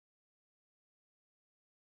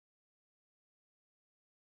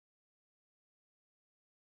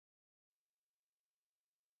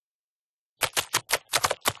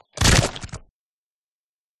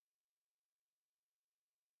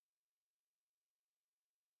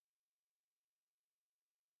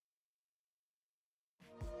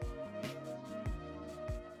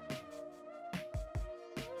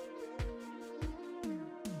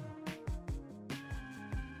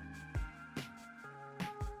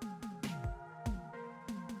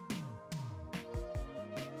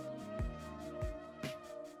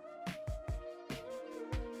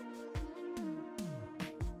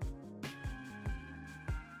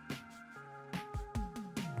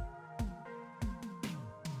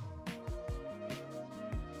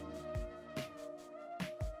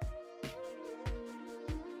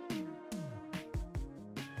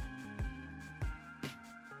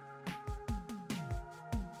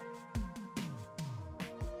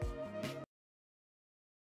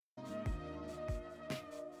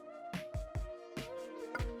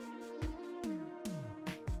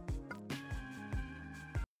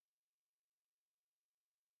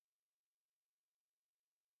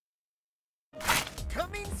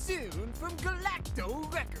Coming soon from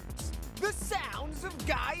Galacto Records, the sounds of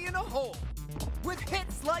Guy in a Hole. With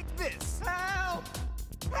hits like this. Help!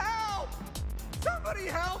 Help! Somebody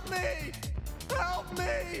help me! Help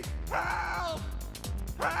me! Help!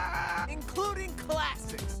 Help! Including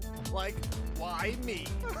classics like Why Me?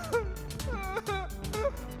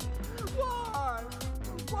 Why?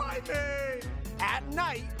 Why me? At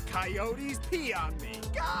night, coyotes pee on me.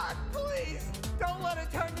 God, please! Don't let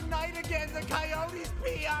it turn to night again. The coyotes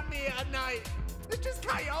pee on me at night. It's just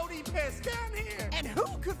coyote piss down here. And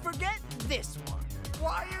who could forget this one?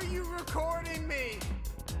 Why are you recording me?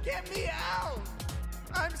 Get me out!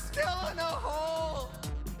 I'm still in a hole!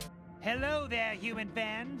 Hello there, human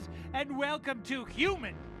fans, and welcome to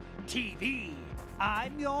Human TV.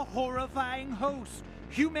 I'm your horrifying host,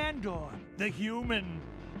 Humandor, the Human.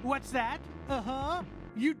 What's that? Uh-huh.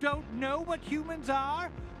 You don't know what humans are?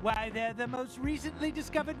 Why, they're the most recently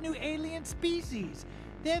discovered new alien species.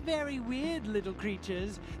 They're very weird little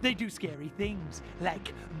creatures. They do scary things,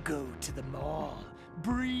 like go to the mall,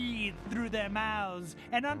 breathe through their mouths,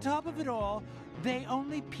 and on top of it all, they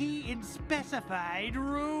only pee in specified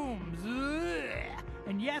rooms. Ugh.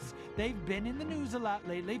 And yes, they've been in the news a lot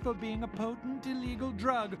lately for being a potent illegal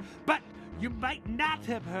drug, but you might not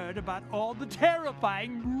have heard about all the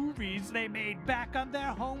terrifying movies they made back on their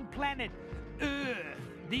home planet, Earth.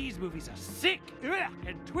 These movies are sick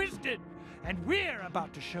and twisted, and we're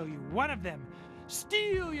about to show you one of them.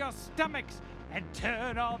 Steel your stomachs and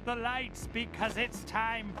turn off the lights because it's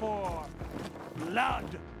time for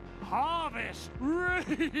Blood Harvest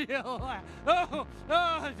Real. Oh,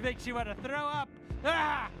 it makes you want to throw up.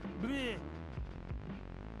 Ah, bleh.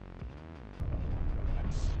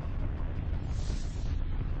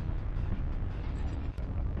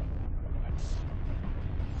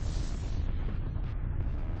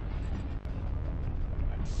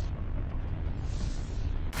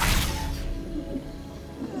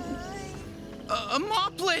 A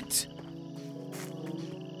moplet!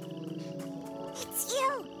 It's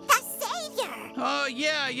you, the Savior!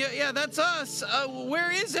 Yeah, that's us.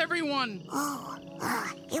 Where is everyone?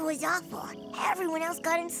 It was awful. Everyone else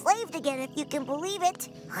got enslaved again, if you can believe it.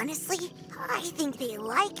 Honestly, I think they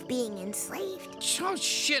like being enslaved. Oh,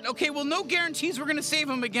 shit. Okay, well, no guarantees we're gonna save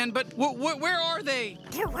them again, but where are they?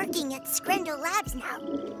 They're working at Skrendal Labs now,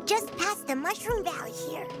 just past the Mushroom Valley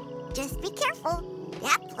here. Just be careful.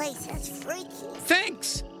 That place is freaky.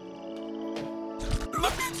 Thanks!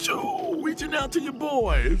 Look at you, reaching out to your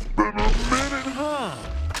boy. It's been a minute, huh?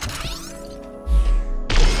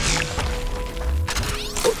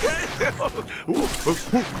 Okay.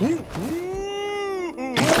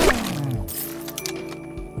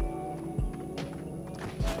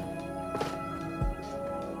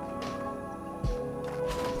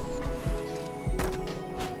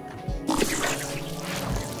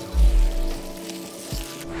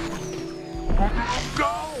 Go!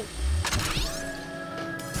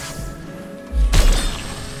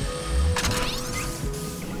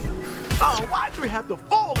 Oh, why'd we have to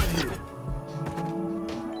fall in here?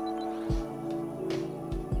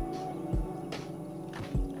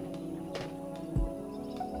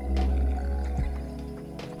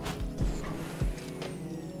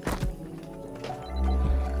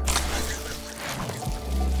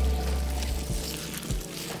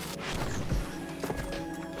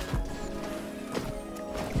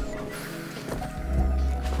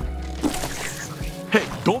 Hey,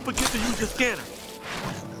 don't forget to use your scanner.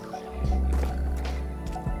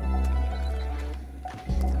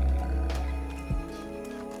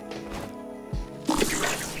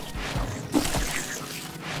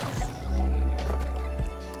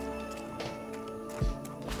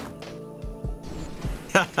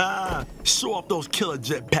 Haha, show off those killer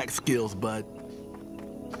jetpack skills, bud.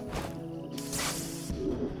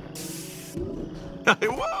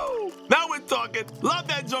 Whoa! Now we're talking. Love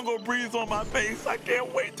that jungle breeze on my face. I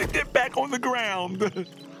can't wait to get back on the ground.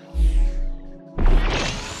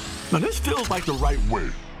 Now this feels like the right way.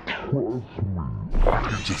 I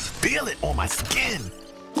can just feel it on my skin.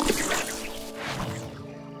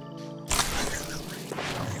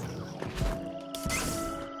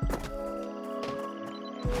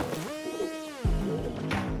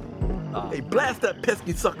 Hey, blast that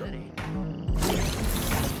pesky sucker.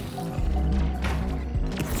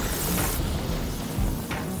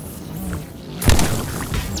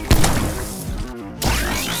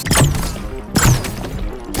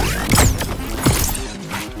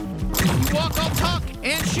 Walk, I'll talk,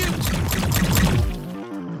 and shoot!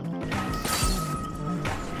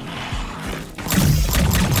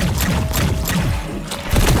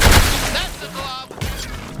 That's the blob!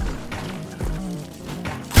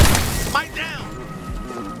 Fight down!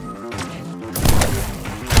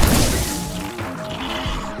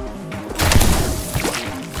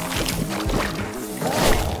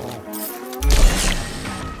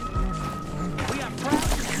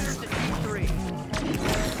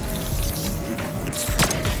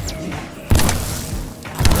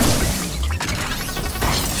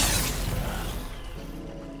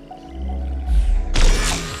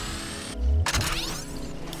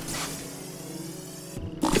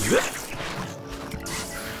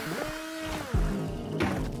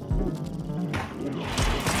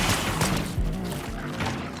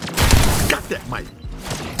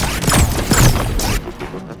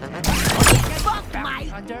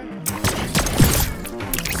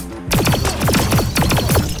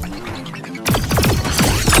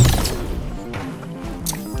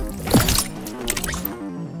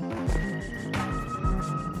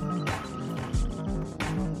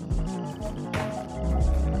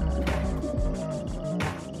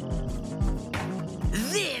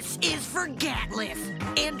 for Gatless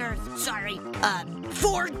and Earth. Sorry,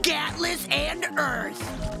 for Gatless and Earth.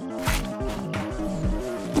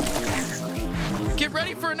 Get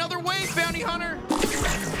ready for another wave, Bounty Hunter!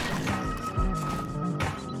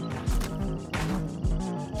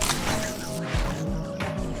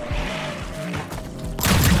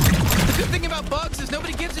 The good thing about bugs is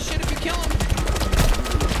nobody gives a shit if you kill them.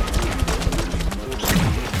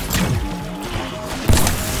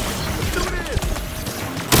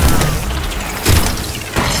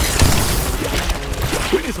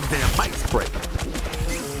 We need some damn bite spray.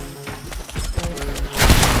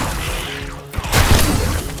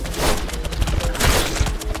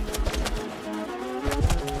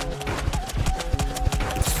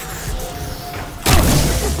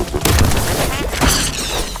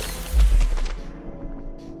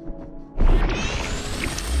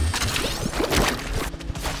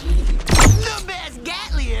 The best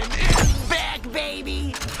Gatlian is back,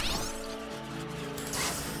 baby!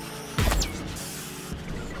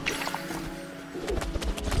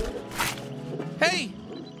 Hey!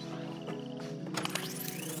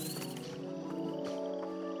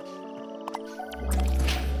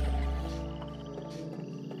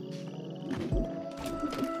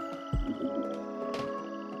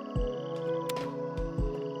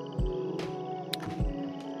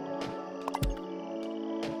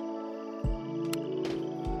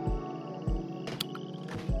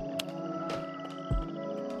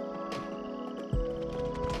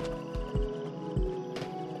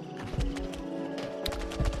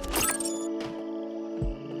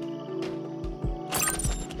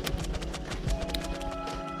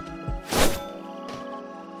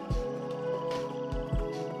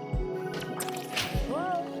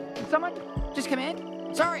 Someone just come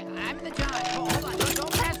in? Sorry, I'm in the john. Oh, hold on,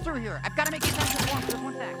 don't pass through here. I've got to make it nice and warm. Just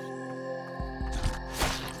one sec.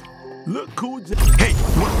 Look cool, hey,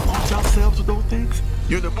 you want to launch ourselves with those things?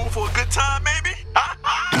 You in the mood for a good time, maybe?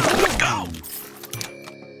 Let's go!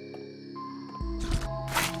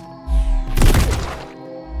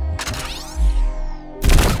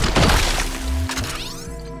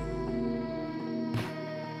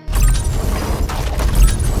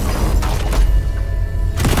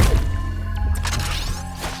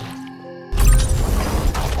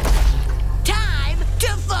 Time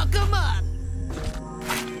to fuck 'em up!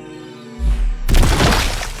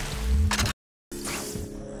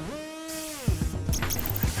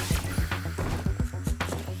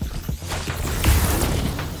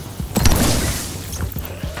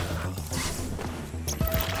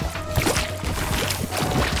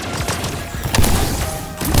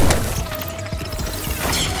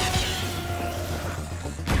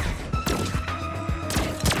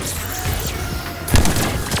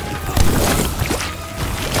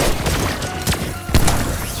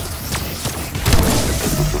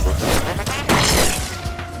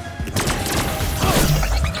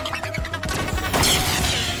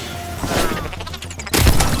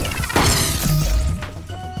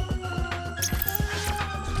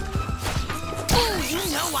 Ooh, you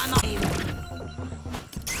know I'm on.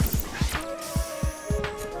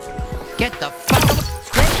 Get the fuck away.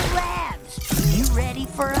 Skrendal Labs, you ready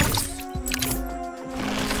for us?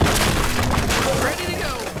 Ready to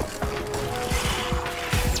go!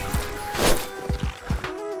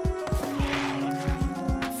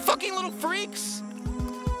 Fucking little freaks!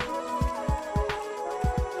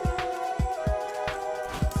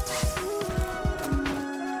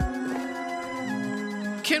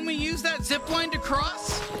 Can we use that zip line to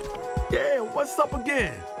cross? Yeah, what's up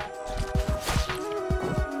again?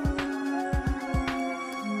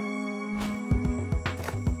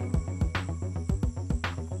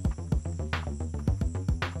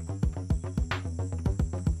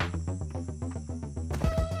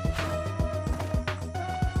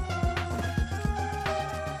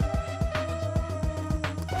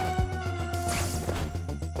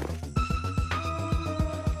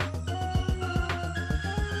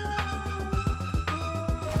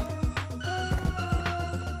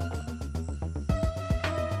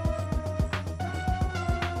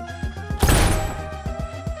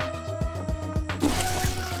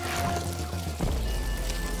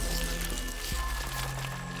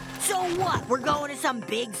 So what? We're going to some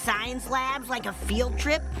big science labs like a field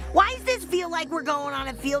trip? Why does this feel like we're going on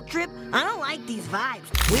a field trip? I don't like these vibes.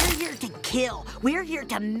 We're here to kill. We're here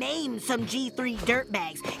to maim some G3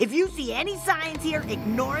 dirtbags. If you see any science here,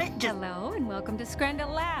 ignore it. Just Hello and welcome to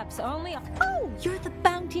Skrendal Labs. Oh, you're the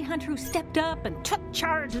bounty hunter who stepped up and took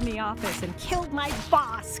charge in the office and killed my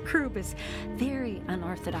boss, Krubus. Very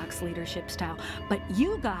unorthodox leadership style, but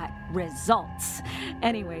you got results.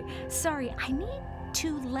 Anyway, sorry, I need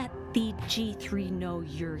to let the G3 know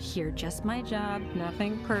you're here. Just my job,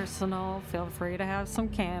 nothing personal. Feel free to have some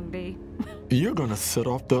candy. You're gonna set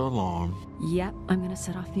off the alarm. Yep, I'm gonna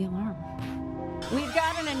set off the alarm. We've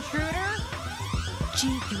got an intruder.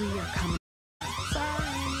 G3 are coming. Sorry,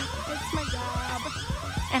 it's my job.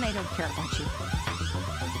 And I don't care about you.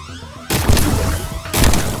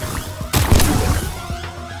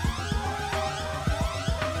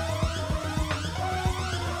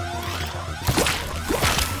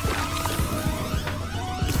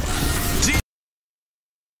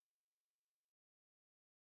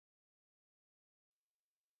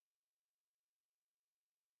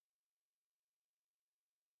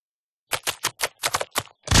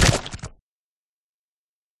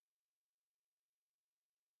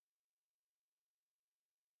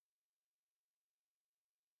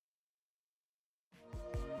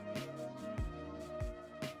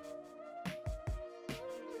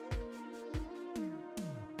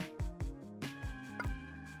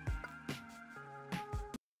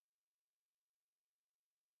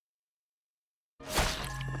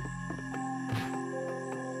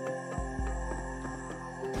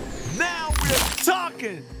 Now we're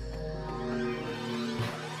talking!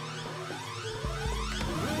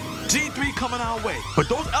 G3 coming our way, but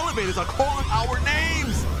those elevators are calling our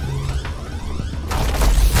names!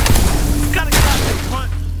 Gotta get out there,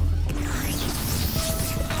 front!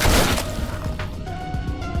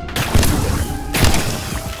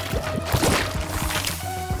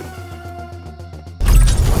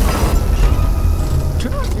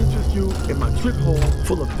 Can I interest you in my trip home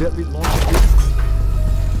full of deadly launcher discs?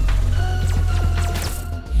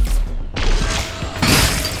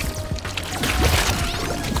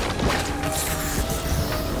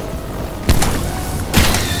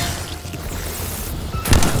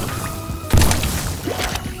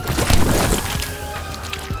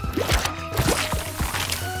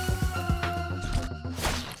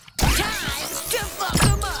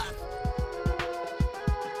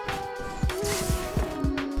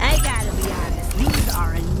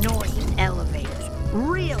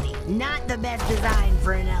 Not the best design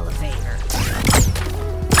for an elevator.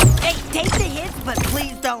 Hey, take the hits, but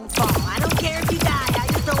please don't fall. I don't care if you die, I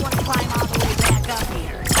just don't want to climb all the way back up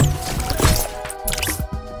here.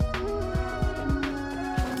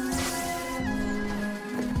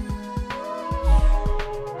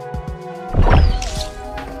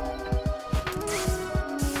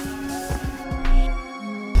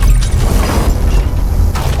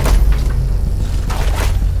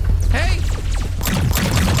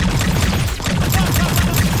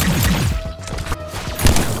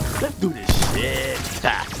 Do this shit.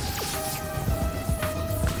 Back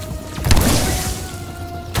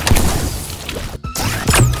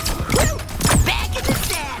in the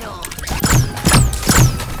saddle.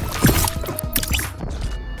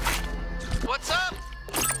 What's up?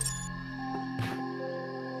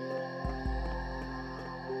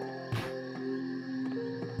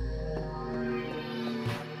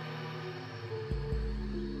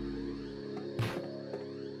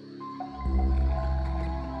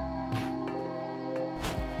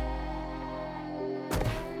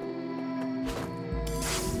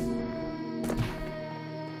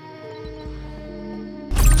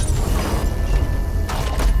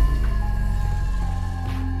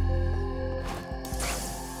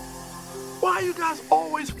 Why are you guys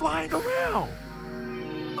always flying around?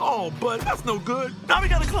 Oh, but that's no good. Now we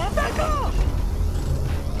gotta climb back up.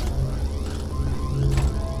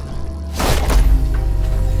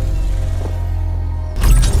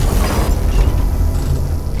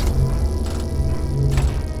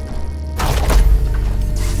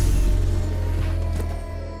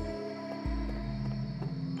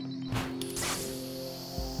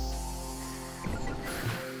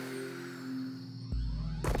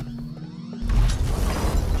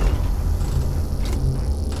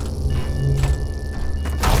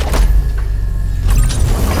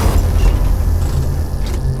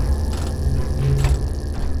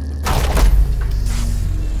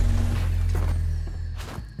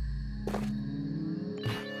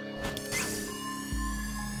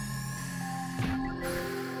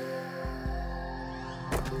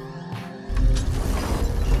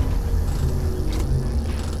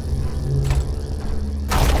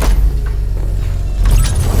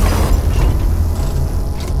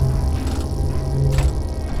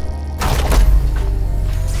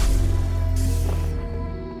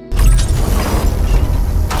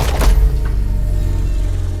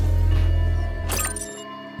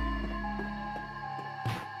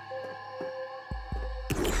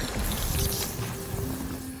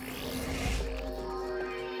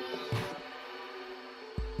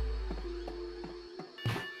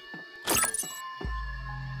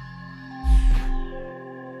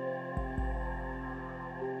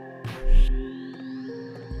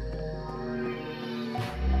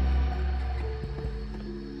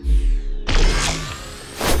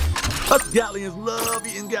 Us Gatlians love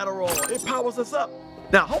eating Gatterall. It powers us up.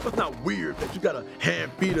 Now, I hope it's not weird that you gotta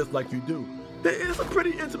hand feed us like you do. It's a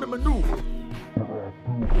pretty intimate maneuver.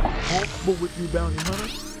 Comfortable with you, bounty hunter?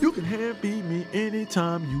 You can hand feed me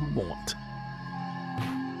anytime you want.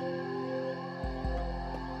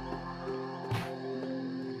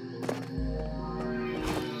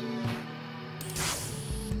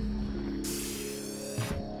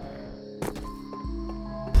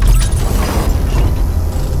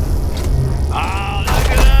 Oh, look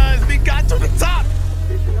at us! We got to the top!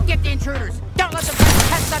 Get the intruders. Don't let them touch the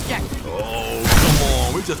test subject. Oh, come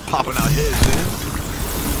on. We're just popping our heads in.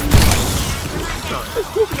 It's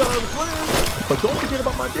cool we got other plans, but don't forget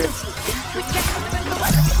about my dance.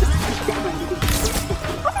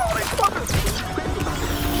 Come on, these fuckers!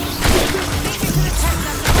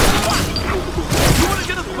 You wanna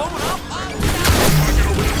get us blown up?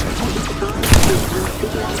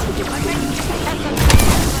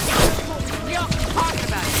 We all keep talking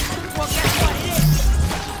about it. Well, guess what it is?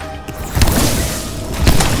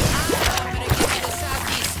 I'm gonna give you the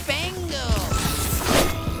Southeast Spangle.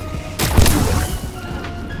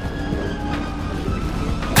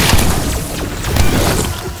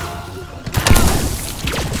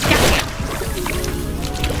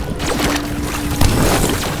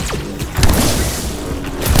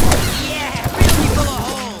 Yeah, really full of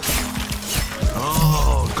holes.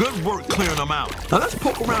 Oh, good work clearing them out. Now let's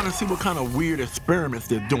poke around and see what kind of weird experiments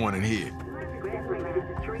they're doing in here.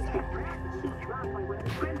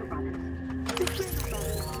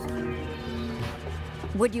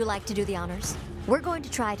 Would you like to do the honors? We're going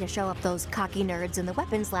to try to show up those cocky nerds in the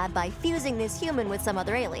weapons lab by fusing this human with some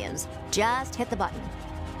other aliens. Just hit the button.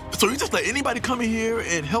 So you just let anybody come in here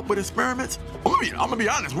and help with experiments? I'm gonna be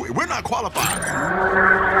honest, we're not qualified.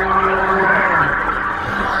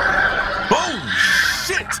 Oh,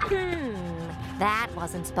 shit! That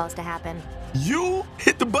wasn't supposed to happen. You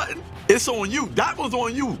hit the button? It's on you. That was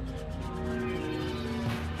on you.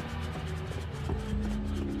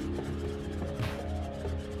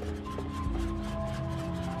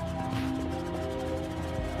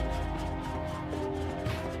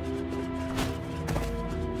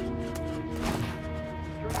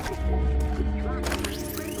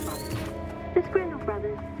 The Skrendal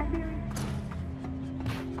Brothers have very...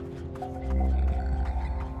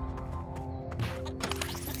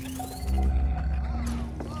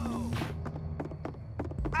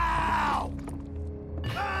 Ow!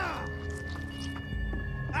 Ah!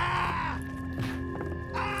 Ah!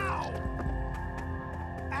 Ow!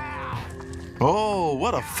 Ow! Oh,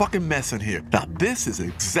 what a fucking mess in here. Now this is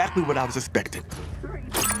exactly what I was expecting.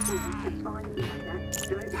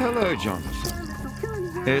 Hello, Jonathan.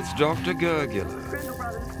 It's Dr. Gurgula.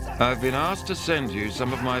 I've been asked to send you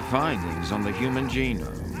some of my findings on the human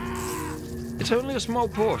genome. It's only a small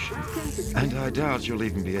portion, and I doubt you'll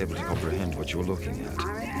even be able to comprehend what you're looking at.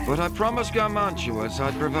 But I promised Garmantuous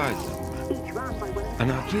I'd provide them. And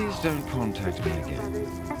now please don't contact me again.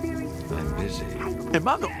 I'm busy. Am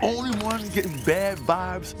I the only one getting bad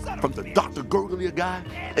vibes from the Dr. Gurglia guy?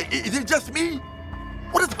 Is it just me?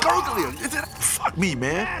 What is Gurglia? Is it? Fuck me,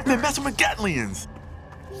 man. They're messing with Gatlians.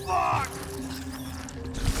 Fuck!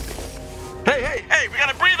 Hey, we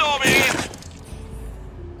gotta breathe over here.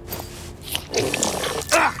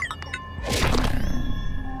 Ah!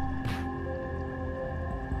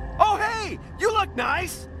 Oh, hey! You look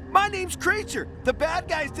nice! My name's Creature. The bad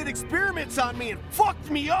guys did experiments on me and fucked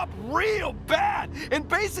me up real bad in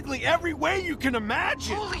basically every way you can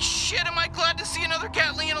imagine. Holy shit, am I glad to see another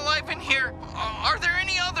Gatlian alive in here. Are there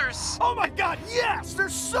any others? Oh my god, yes!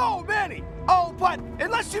 There's so many! Oh, but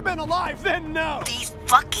unless you've been alive, then no. These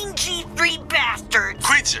fucking G3 bastards!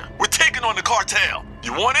 Creature, we're taking on the cartel.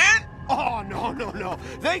 You want in? Oh, no.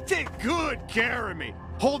 They take good care of me.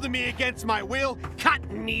 Holding me against my will,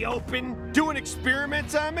 cutting me open, doing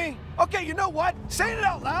experiments on me. Okay, you know what? Saying it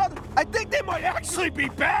out loud, I think they might actually be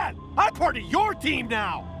bad. I'm part of your team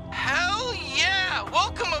now. Hell yeah!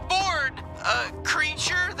 Welcome aboard,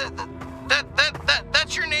 Creature.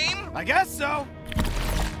 That's your name? I guess so.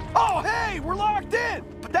 Oh, hey, we're locked in,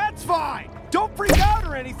 but that's fine. Don't freak out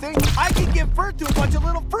or anything. I can give birth to a bunch of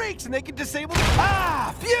little freaks and they can disable the...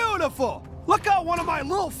 Ah, beautiful. Look how one of my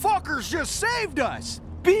little fuckers just saved us.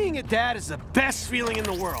 Being a dad is the best feeling in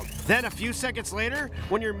the world. Then a few seconds later,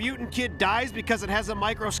 when your mutant kid dies because it has a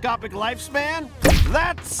microscopic lifespan,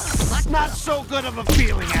 that's not so good of a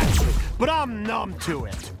feeling, actually. But I'm numb to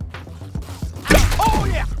it. Oh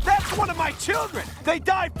yeah, that's one of my children. They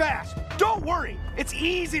die fast. Don't worry, it's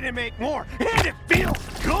easy to make more, and it feels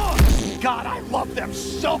good. God, I love them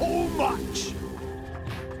so much.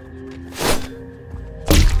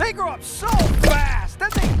 They grow up so fast,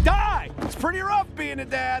 then they die. pretty rough being a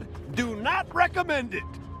dad. Do not recommend it.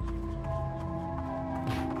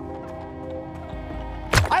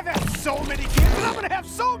 I've had so many kids, and I'm gonna have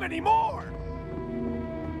so many more.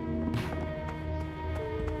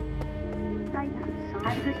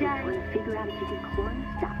 Have a good day. Figure out if you can clone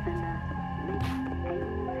stuff and make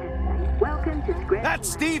aliens happy. Welcome to Skrendal. That's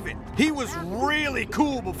Steven. He was really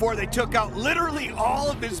cool before they took out literally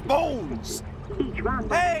all of his bones.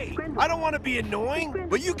 Hey, I don't want to be annoying,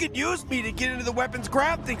 but you could use me to get into the weapons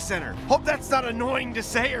crafting center. Hope that's not annoying to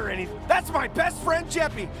say or anything. That's my best friend,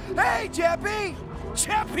 Jeppy. Hey, Jeppy!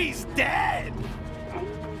 Jeppy's dead!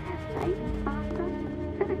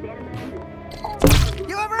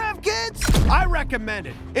 You ever have kids? I recommend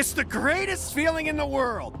it. It's the greatest feeling in the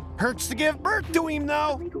world. Hurts to give birth to him,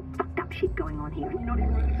 though. Fucked up shit going on here. You're not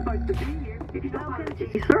even really supposed to be here. Welcome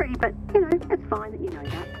to... Sorry, but, you know, it's fine that you know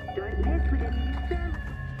that. Don't mess with any of your family.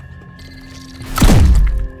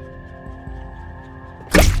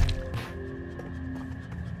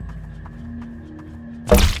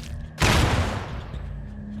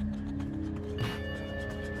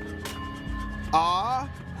 Aw,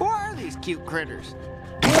 who are these cute critters?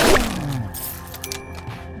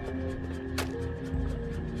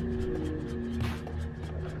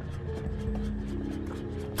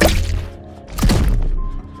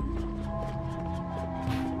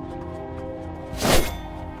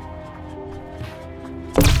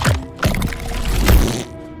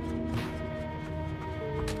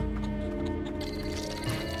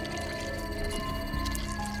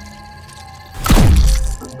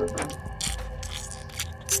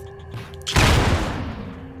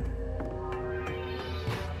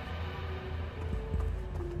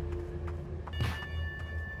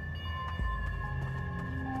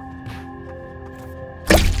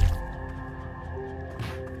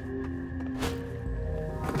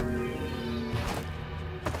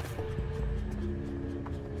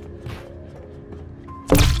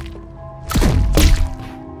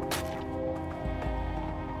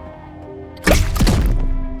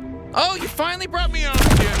 Oh, you finally brought me on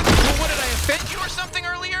again. Well, what, did I offend you or something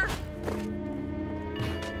earlier?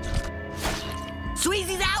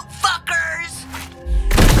 Sweezy's out, fuckers!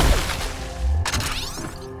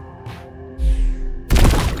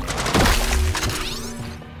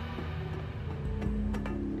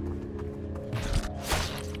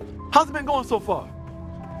 How's it been going so far?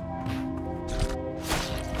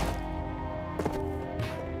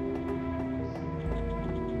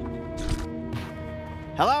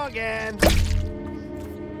 Hello again.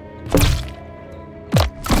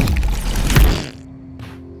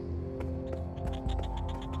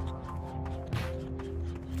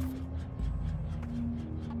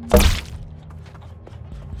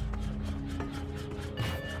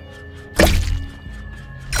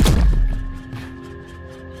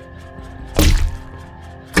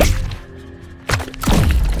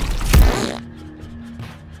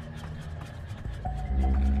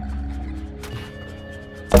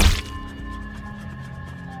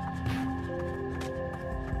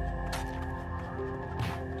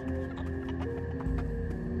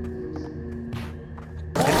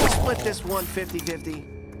 Split this one 50-50.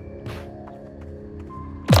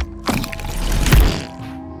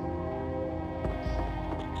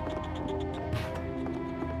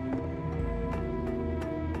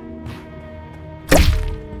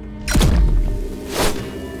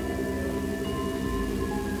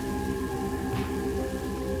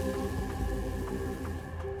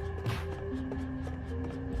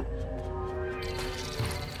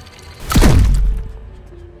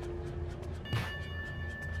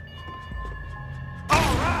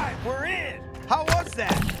 We're in! How was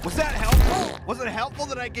that? Was that helpful? Was it helpful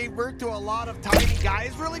that I gave birth to a lot of tiny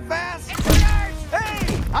guys really fast?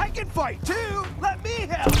 Hey! I can fight too! Let me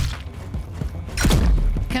help!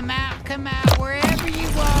 Come out, wherever you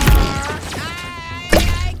are.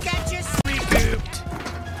 I got you recouped.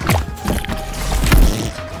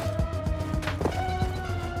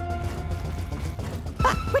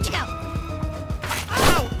 Where'd you go?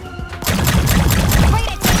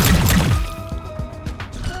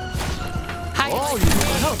 Oh, you need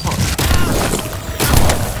my help, huh?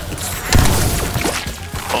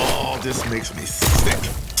 Oh, this makes me sick.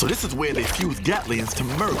 So this is where they fuse Gatlians to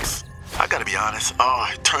Mercs. I gotta be honest, oh,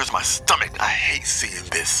 it turns my stomach. I hate seeing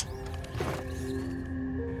this.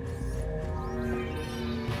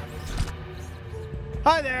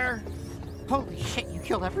 Hi there. Holy shit, you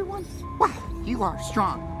killed everyone? Wow, you are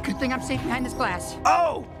strong. Good thing I'm safe behind this glass.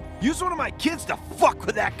 Oh! Use one of my kids to fuck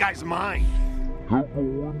with that guy's mind. He'll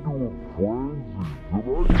go into a frenzy.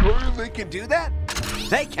 They can do that?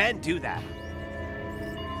 They can do that.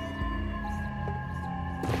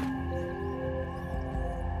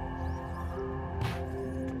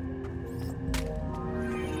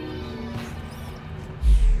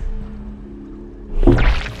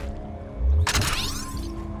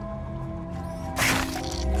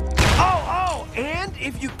 And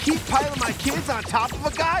if you keep piling my kids on top of a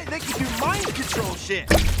guy, they can do mind control shit.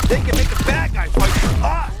 They can make a bad guy fight for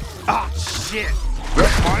us. Ah, shit.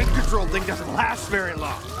 That mind control thing doesn't last very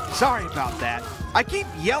long. Sorry about that. I keep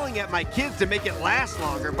yelling at my kids to make it last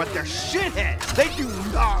longer, but they're shitheads. They do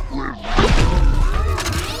not live.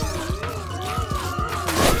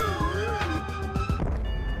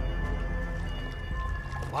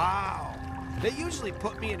 Wow. They usually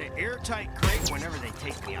put me in an airtight crate whenever they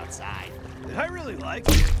take me outside. And I really like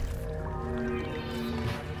it.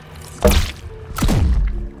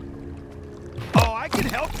 Oh, I can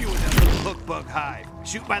help you with that little hook bug hive.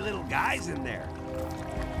 Shoot my little guys in there.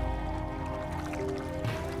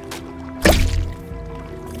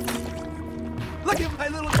 Look at my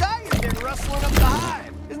little guy in there rustling up the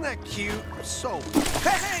hive. Isn't that cute? So,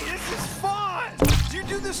 hey, this is fun. Do you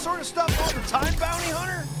do this sort of stuff all the time, Bounty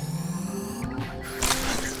Hunter?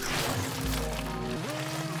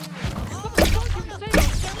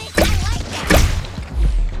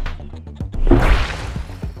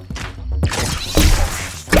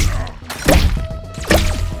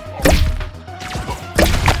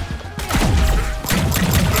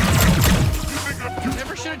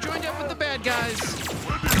 Never should have joined up with the bad guys.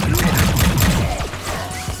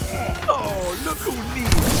 Oh, look who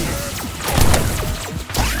needs it.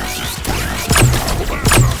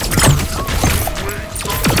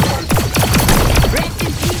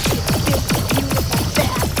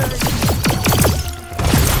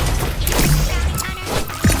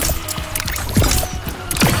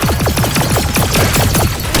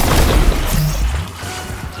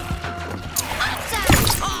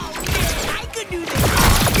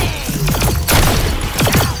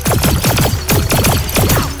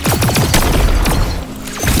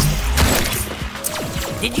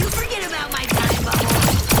 Did you forget about my time bubble?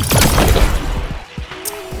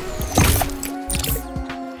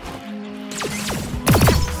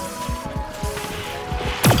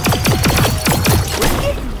 We're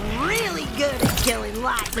getting really good at killing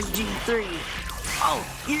lots of G3. Oh,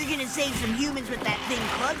 you're gonna save some humans with that thing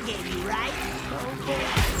Club gave you, right?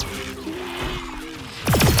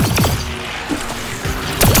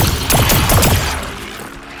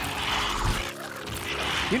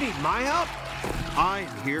 You need my help? I'm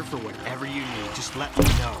here for whatever you need. Just let me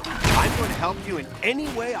know. I'm going to help you in any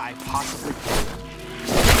way I possibly can.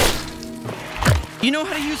 You know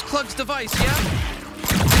how to use Clug's device, yeah?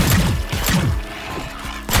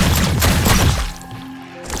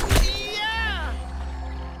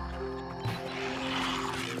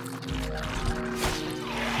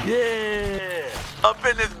 Yeah, up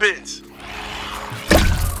in this bitch.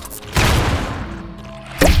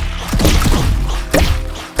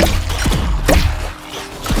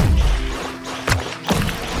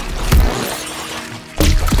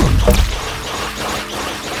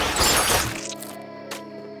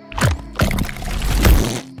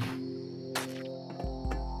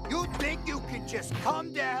 You think you can just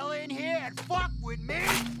come the hell in here and fuck with me?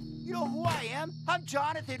 You know who I am? I'm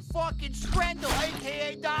Jonathan fucking Skrendal,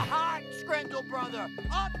 a.k.a. the hot Skrendal brother.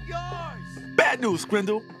 Up yours! Bad news,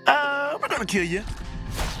 Skrendal. We're gonna kill you.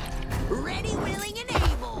 Ready, willing, and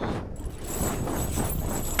able.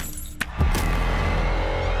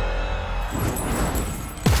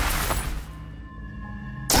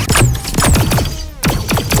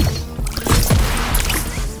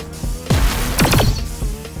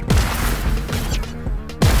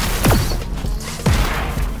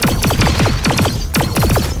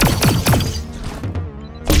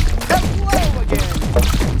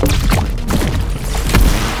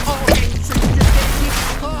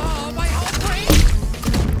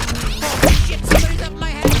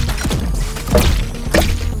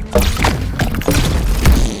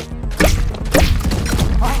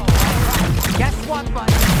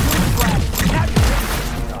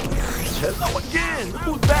 Hello again.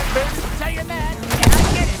 Who's back, baby? Tell you that, and I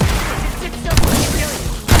get it. But it's so really.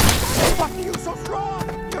 Fuck are you so strong?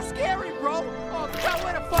 You're scary, bro. Oh, God,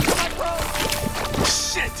 where the fuck am I, bro?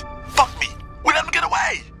 Shit! Fuck me! We let him get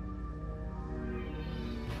away!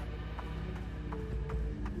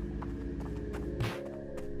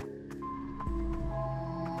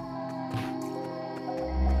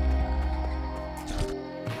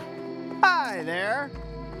 Hi there.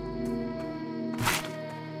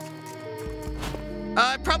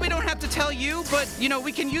 I probably don't have to tell you, but, you know,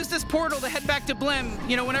 we can use this portal to head back to Blim,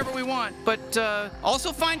 you know, whenever we want. But,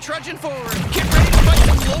 also find trudging forward. Get ready to fight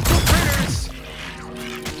some local critters!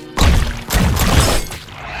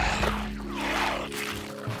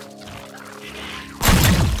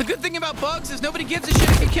 The good thing about bugs is nobody gives a shit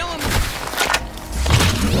if you kill them.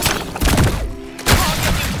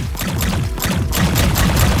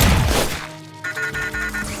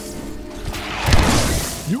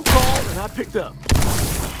 You called and I picked up.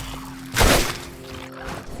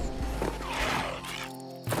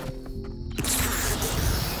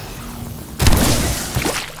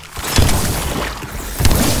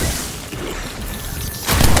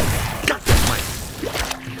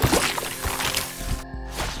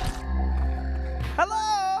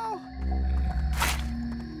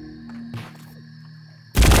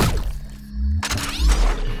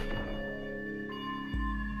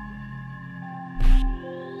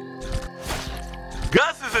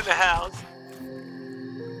 Gus is in the house.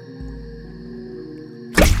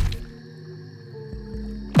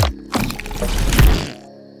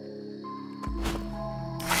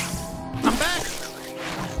 I'm back.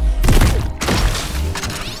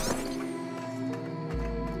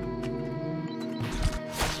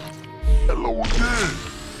 Hello again.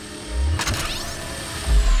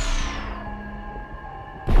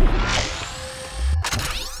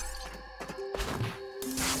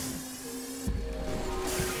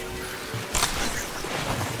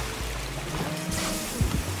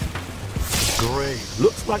 Great.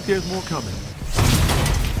 Looks like there's more coming.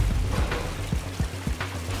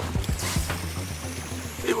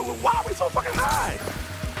 Hey, why are we so fucking high?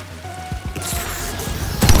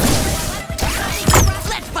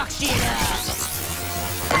 Let's fuck shit up.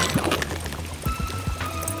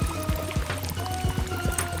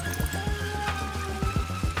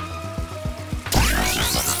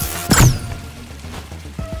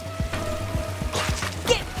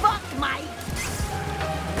 Get fucked, Mike.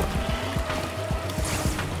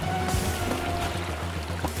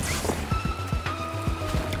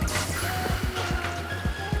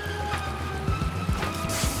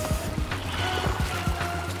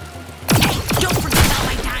 Don't forget about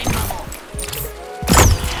my time bubble.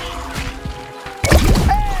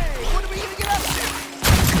 Hey, what are we gonna get up to?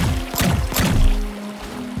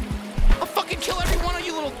 I'll fucking kill every one of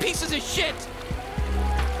you little pieces of shit.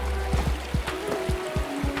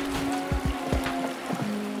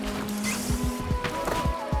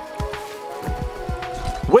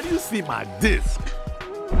 Where do you see my disc?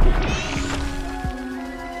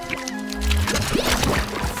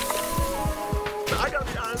 I gotta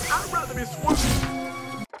be honest, I'd rather be swooped.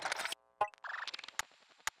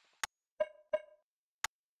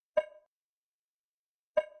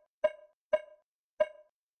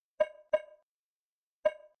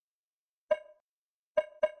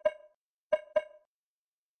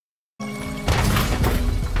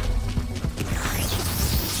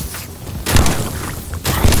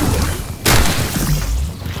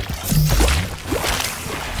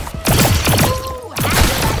 Ooh, how do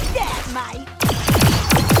you like that, Mike?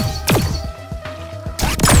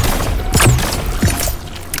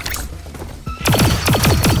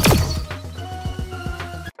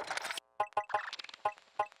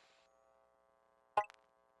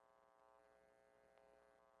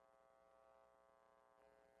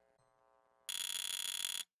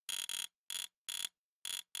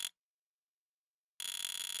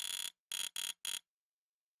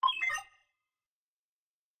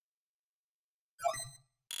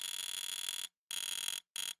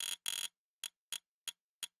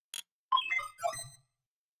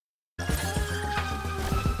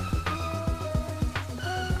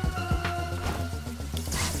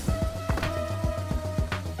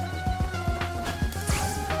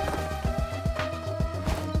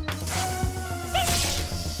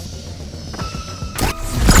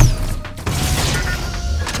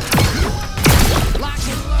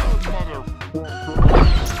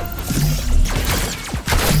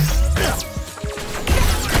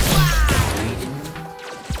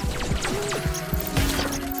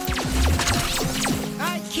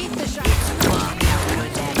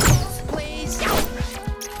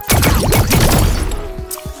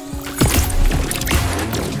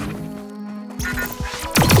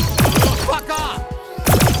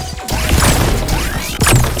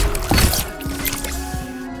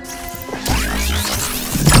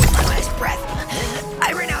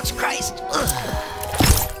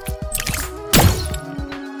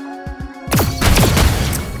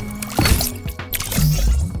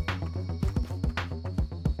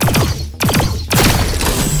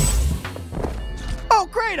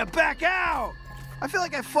 To back out! I feel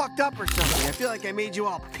like I fucked up or something. I feel like I made you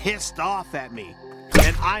all pissed off at me.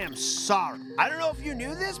 And I am sorry. I don't know if you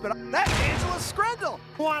knew this, but that's Angela Skrendal.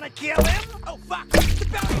 Wanna kill him? Oh, fuck. The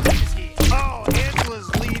bounty hunter is here. Oh, Angela's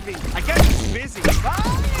leaving. I guess she's busy. Bye,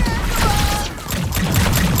 Angela!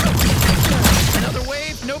 Another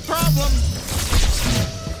wave, no problem.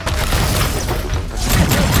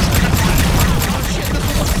 Oh shit, this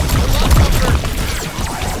is a lot tougher.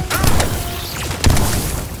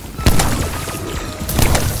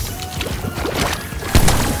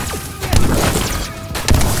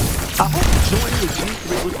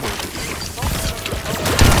 it was worth it.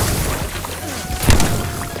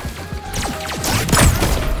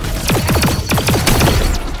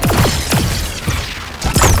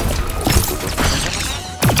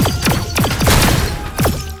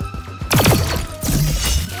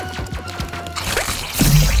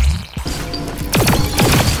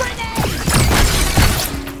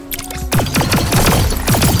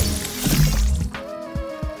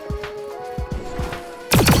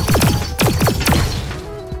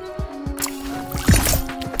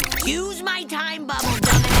 Use my time bubble,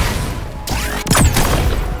 dumbass.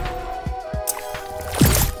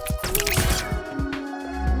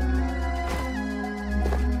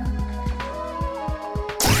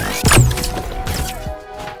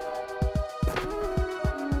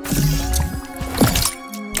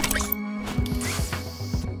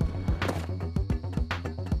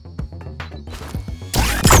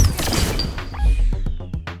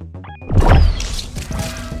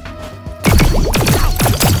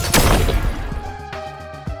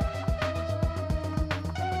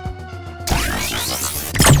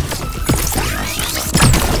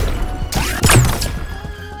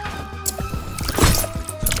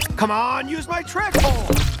 Come on, use my trick hole!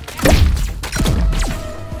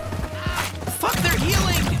 Fuck, they're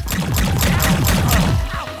healing!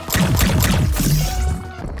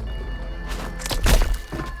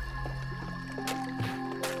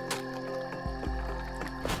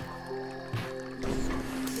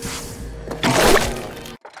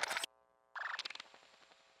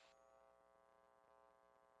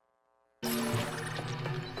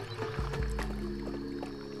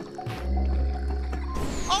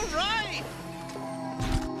 All right!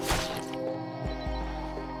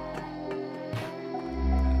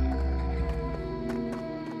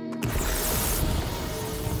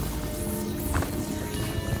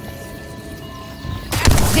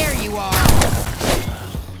 There you are.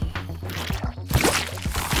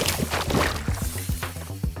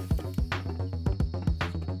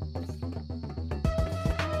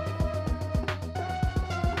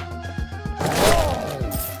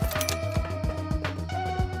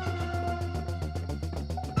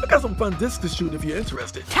 I got some fun discs to shoot if you're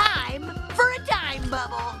interested. Time for a time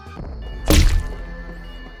bubble.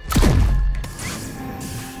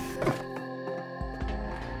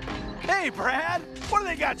 Hey, Brad! What do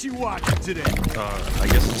they got you watching today? I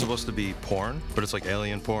guess it's supposed to be porn, but it's like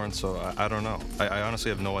alien porn, so I don't know. I honestly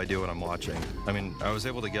have no idea what I'm watching. I mean, I was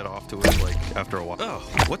able to get off to it like after a while. Oh,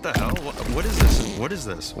 what the hell? What is this? What is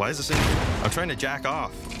this? Why is this in here? I'm trying to jack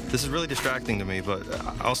off. This is really distracting to me, but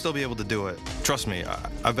I'll still be able to do it. Trust me,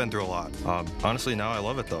 I've been through a lot. Honestly, now I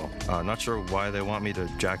love it though. Not sure why they want me to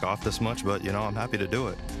jack off this much, but you know, I'm happy to do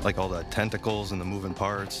it. Like all the tentacles and the moving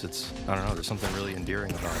parts, I don't know, there's something really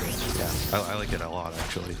endearing about it. Yeah, I like it a lot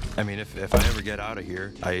actually. I mean, if I ever get out of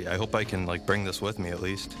here, I hope I can like bring this with me at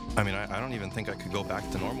least. I mean, I don't even think I could go back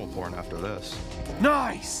to normal porn after this.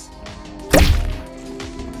 Nice!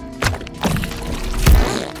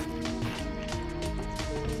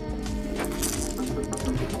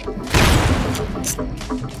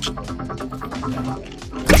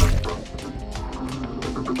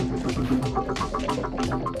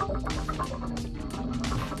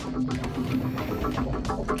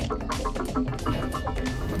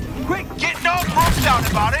 Quick, get no gross down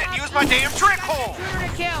about it and use my damn trick hole!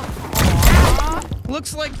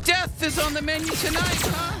 Looks like death is on the menu tonight,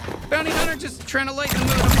 huh? Bounty Hunter just trying to lighten the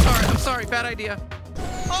mood. I'm sorry, bad idea.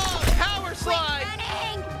 Oh, power slide!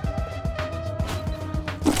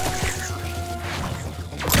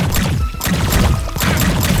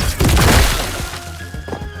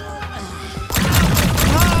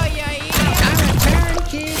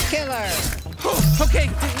 Okay,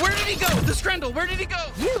 where did he go? The Skrendal, where did he go?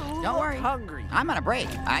 Don't worry. Hungry. I'm on a break.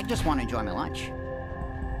 I just want to enjoy my lunch.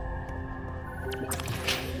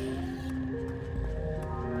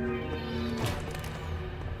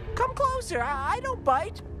 Come closer, I don't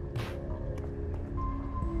bite.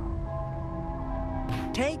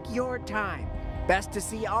 Take your time. Best to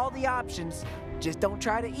see all the options. Just don't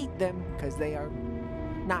try to eat them, because they are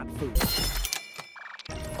not food.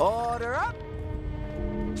 Order up!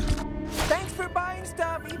 Thanks for buying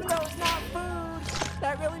stuff, even though it's not food.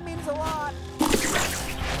 That really means a lot.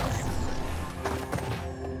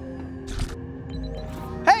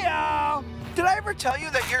 Hey, y'all! Did I ever tell you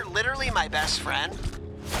that you're literally my best friend?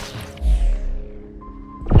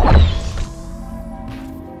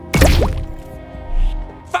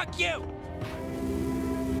 Fuck you!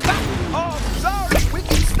 Oh, sorry! We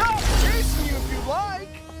can stop chasing you if you like!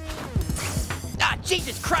 Ah,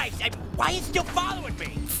 Jesus Christ! Why is it still following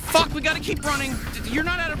me? Fuck, we gotta keep running. You're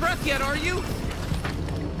not out of breath yet, are you?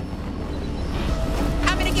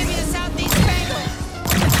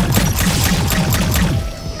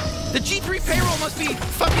 The G3 payroll must be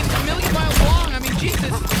fucking a million miles long. I mean, Jesus.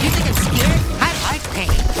 You think I'm scared? I like pain.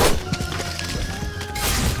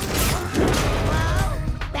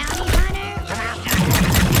 Bounty hunter.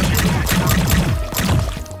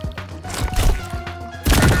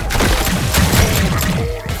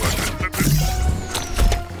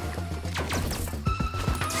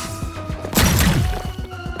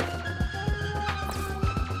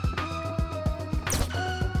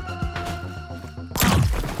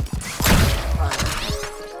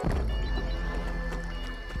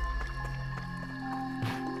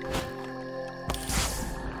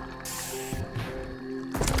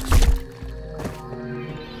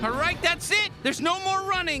 All right, that's it. There's no more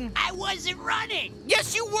running. I wasn't running.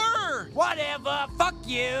 Yes, you were. Whatever, fuck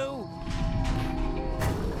you.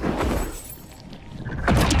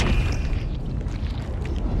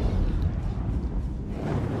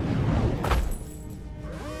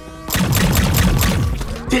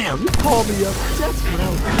 Damn, you called me up just when I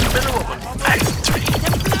was in the middle of a nice tree.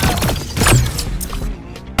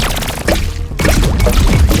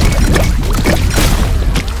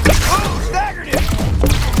 Oh, staggered him!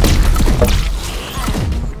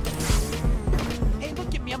 Hey,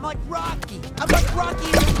 look at me, I'm like Rocky. I'm like Rocky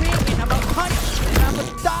in the ring, and I'm a punching, and I'm a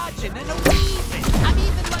dodging, and a weaving. I'm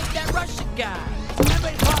even like that Russian guy. Remember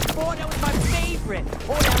in Part 4? That was my favorite.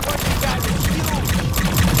 Oh, that Russian guy was huge.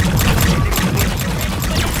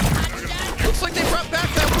 Looks like they brought back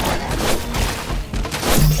that one.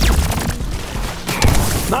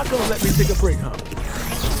 Not gonna let me take a break, huh?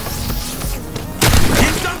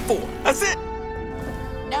 Get done for. That's it.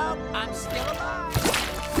 Nope, I'm still alive.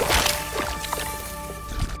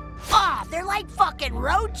 Ah, they're like fucking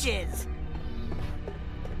roaches.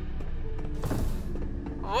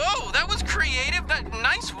 Whoa, that was creative.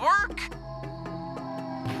 Nice work.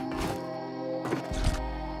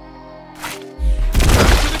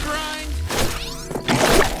 To the grind.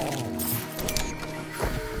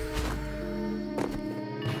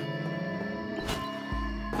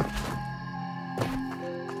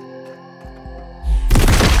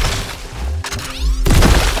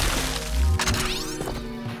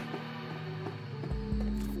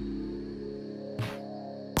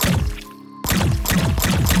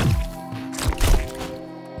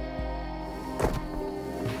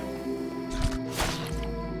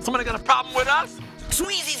 Somebody got a problem with us?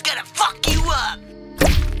 Sweezy's gonna fuck you up.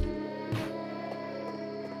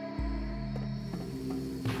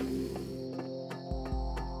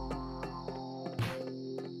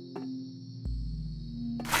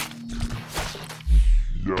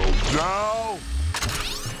 Yo, yo!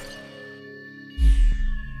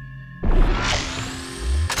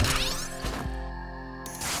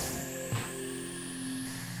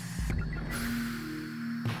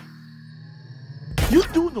 You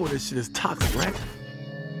do know this shit is toxic, right?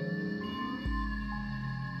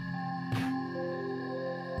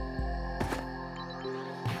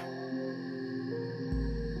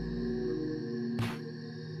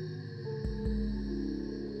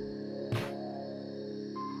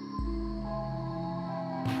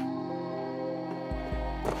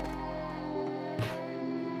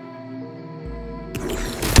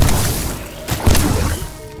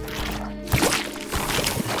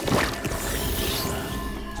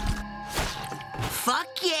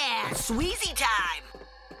 Fuck yeah, Sweezy time.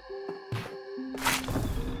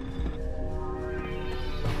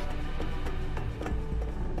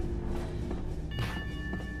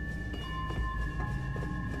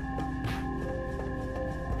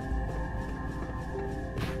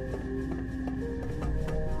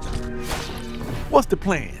 What's the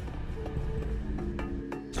plan?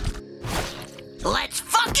 Let's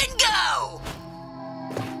fucking go!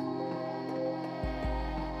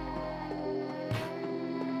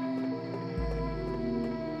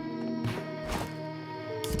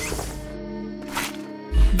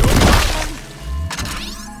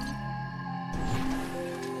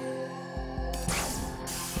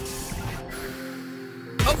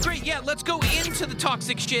 Oh, great, yeah, let's go into the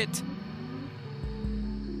toxic shit.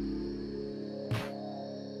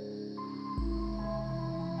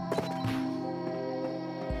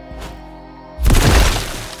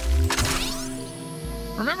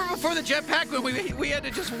 Remember before the jetpack when we had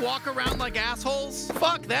to just walk around like assholes?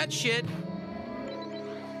 Fuck that shit.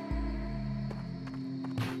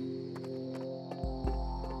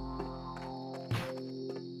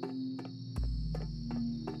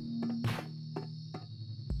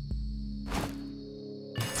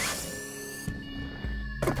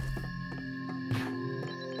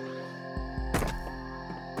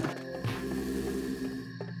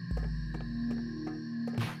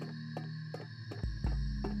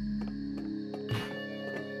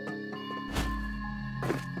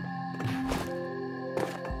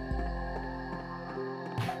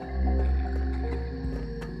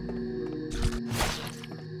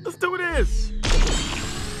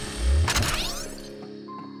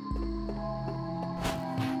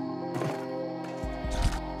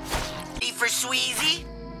 for Sweezy?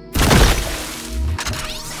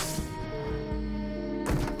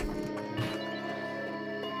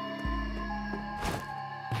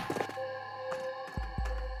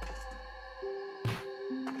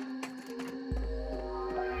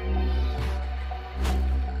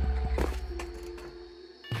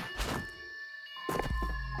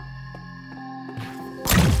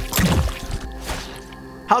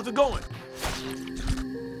 How's it going?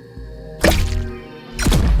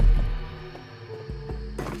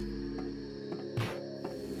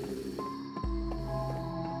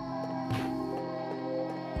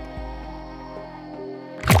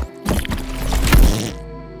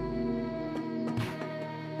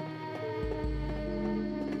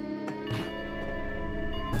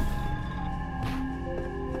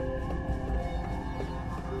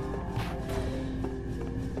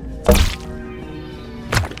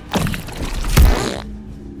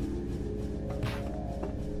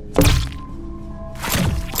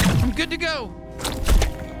 Good to go.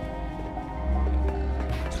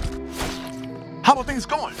 How are things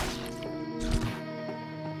going?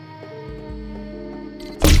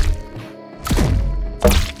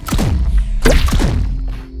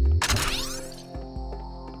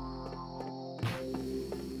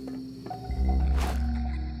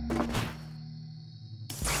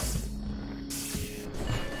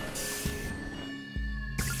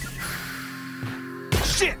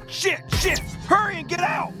 Shit! Hurry and get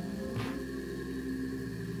out!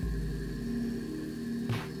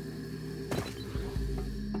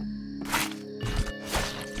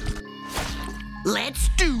 Let's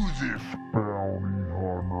do this, bounty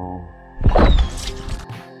hunter.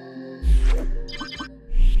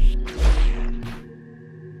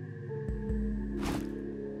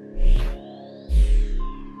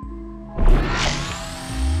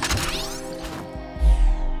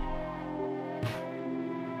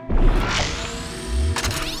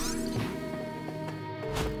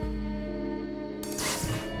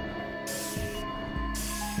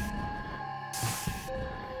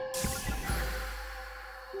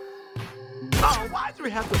 Oh, why do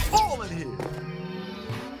we have to fall in here?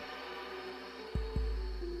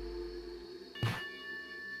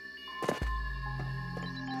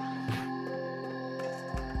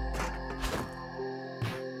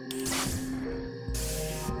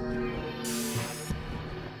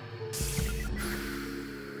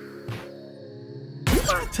 You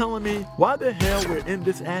mind telling me why the hell we're in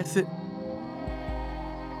this acid?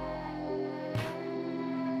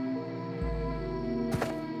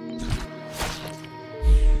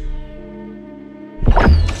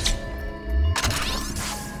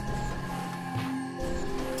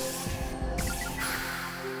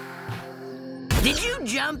 Did you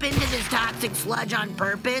jump into this toxic sludge on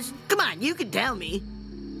purpose? Come on, you can tell me.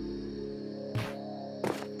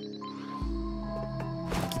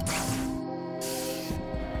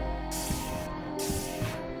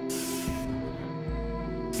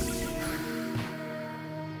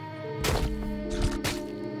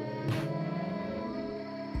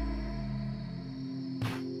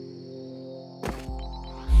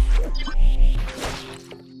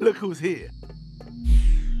 Look who's here.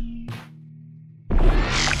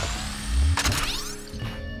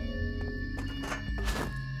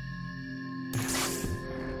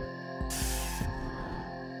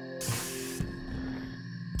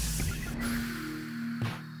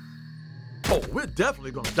 Oh, we're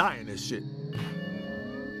definitely gonna die in this shit.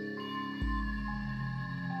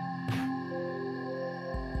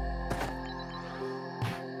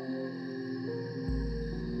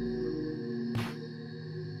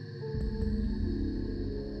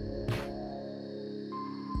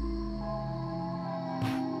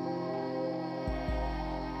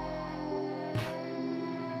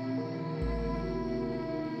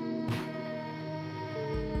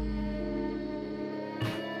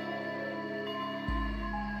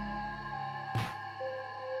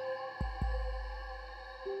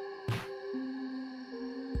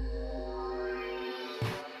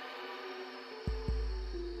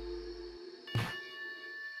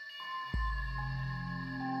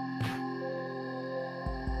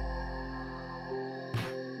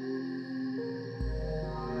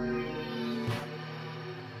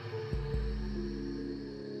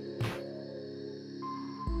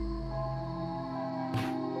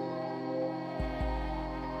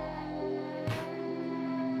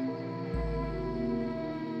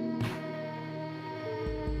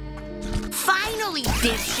 Finally,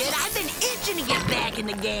 dipshit! I've been itching to get back in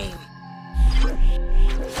the game.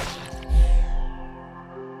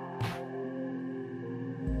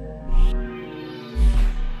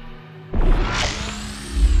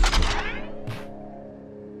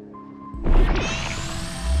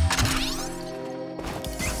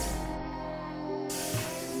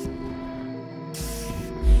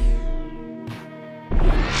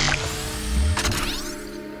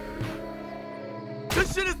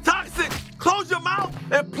 This shit is toxic. Close your mouth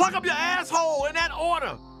and plug up your asshole in that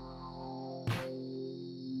order.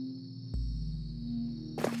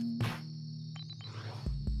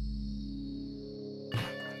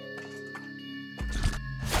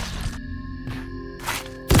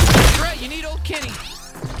 That's right, you need old Kenny.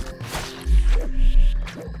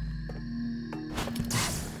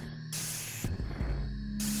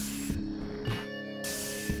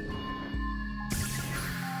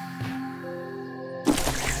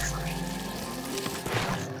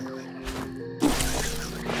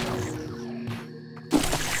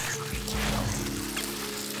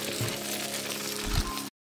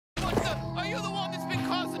 Are you the one that's been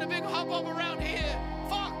causing a big hubbub around here?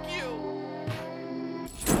 Fuck you!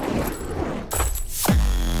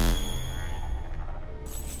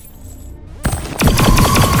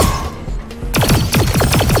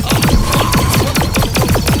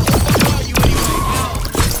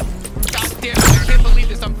 God damn it, I can't believe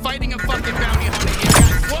this. I'm fighting a fucking bounty hunter here.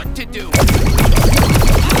 Guys, what to do?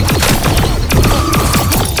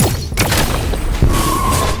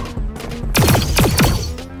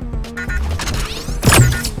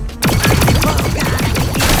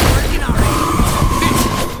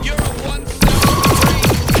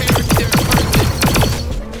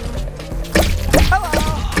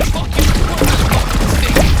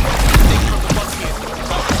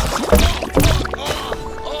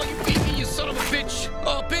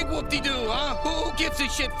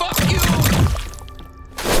 Shit, fuck you!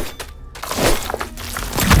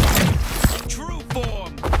 True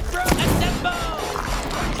form!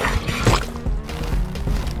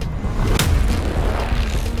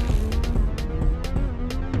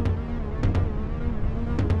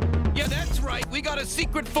 Yeah, that's right, we got a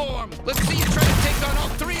secret form! Let's see you try to take on all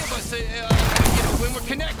three of us, when we're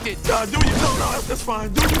connected! Do you? No, that's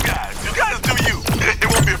fine. Do you guys? You guys do you. It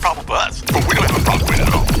won't be a problem for us, but we don't have a problem with it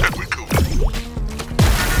at all. We're cool.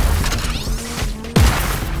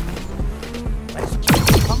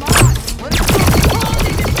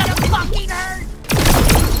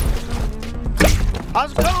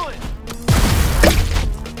 How's it going?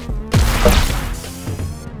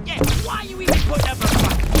 Yeah, why are you even putting up a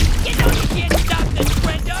fight? You know you can't stop the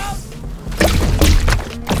Skrendal!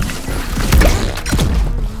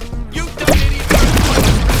 You dumb idiot!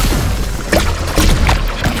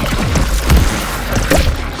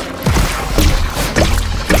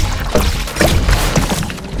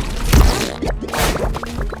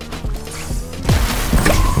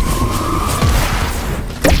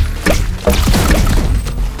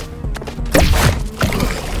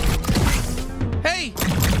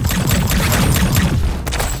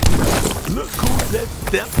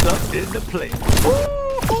 Stepped up in the play.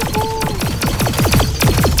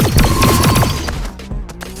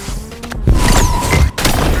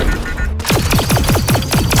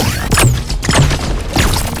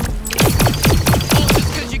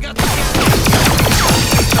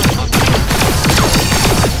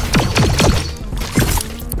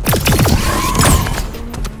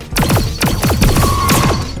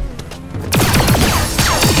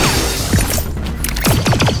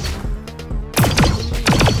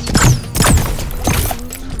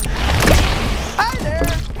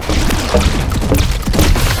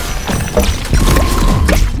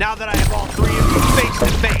 Now that I have all three of you face to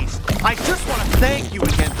face, I just want to thank you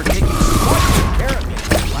again for taking so much care of me in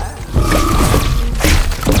that lab.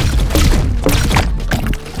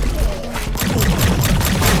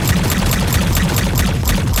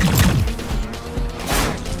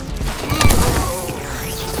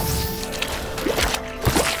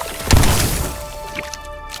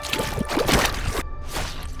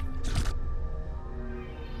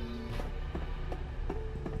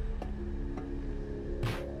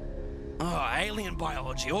 Oh, alien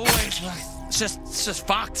biology, always. It's just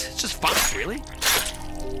fucked. It's just fucked, really.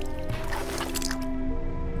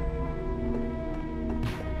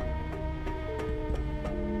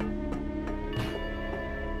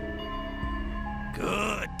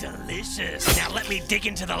 Good, delicious. Now let me dig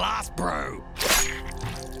into the last bro.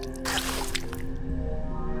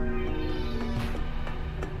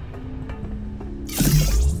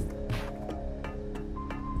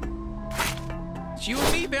 It's you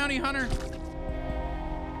and me, bounty hunter.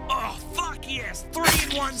 Oh, fuck yes! 3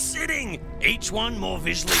 in one sitting! Each one more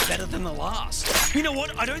visually better than the last. You know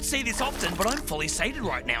what? I don't see this often, but I'm fully sated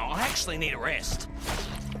right now. I actually need a rest.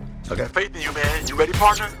 I got faith in you, man. You ready,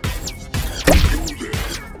 partner? You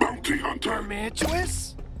there, bounty hunter.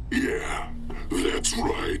 Prometheus? Yeah, that's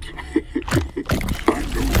right. I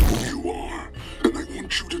know who you are, and I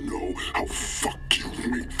want you to know how fucked you've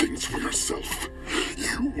made things for yourself. You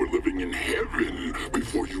You were living in heaven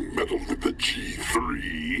before you meddled with the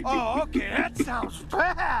G3. Oh, okay, that sounds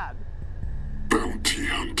bad. Bounty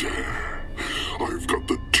Hunter, I've got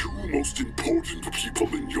the two most important people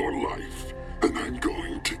in your life, and I'm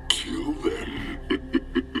going to kill them.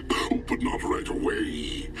 Oh, but not right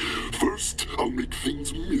away. First, I'll make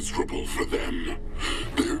things miserable for them.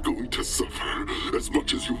 They're going to suffer as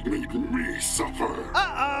much as you've made me suffer.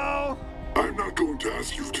 Uh-oh! I'm not going to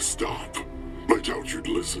ask you to stop. I doubt you'd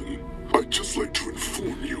listen. I'd just like to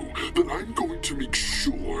inform you that I'm going to make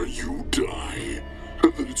sure you die.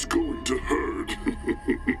 And that it's going to hurt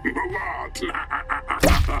a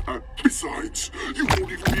lot. Besides, you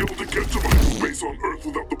won't even be able to get to my space on Earth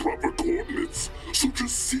without the proper coordinates. So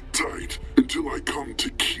just sit tight until I come to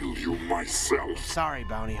kill you myself. Sorry,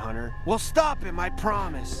 Bounty Hunter. We'll stop him, I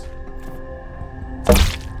promise.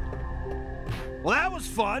 Well, that was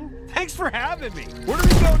fun. Thanks for having me. Where do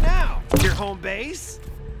we go now? Your home base?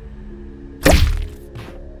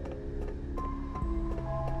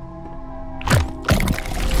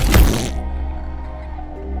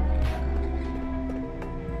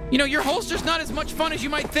 You know, your holster's not as much fun as you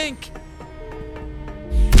might think.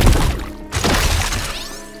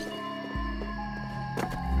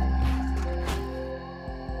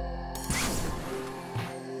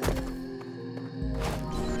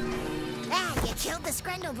 Ah, you killed the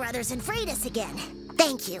Skrendal Brothers and freed us again.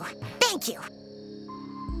 Thank you. Thank you.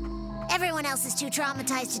 Everyone else is too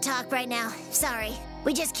traumatized to talk right now. Sorry.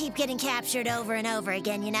 We just keep getting captured over and over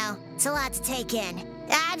again, you know? It's a lot to take in.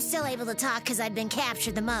 I'm still able to talk because I've been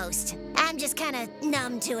captured the most. I'm just kind of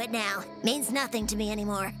numb to it now. Means nothing to me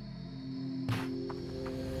anymore.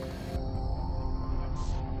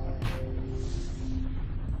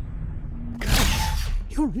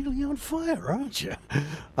 You're really on fire, aren't you?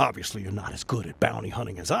 Obviously, you're not as good at bounty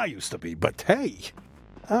hunting as I used to be, but hey,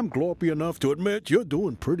 I'm glorpy enough to admit you're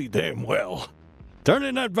doing pretty damn well. Turn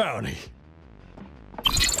in that bounty.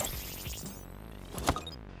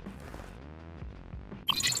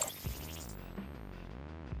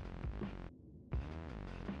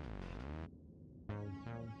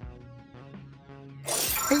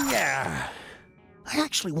 Yeah, I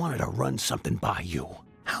actually wanted to run something by you.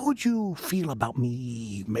 How would you feel about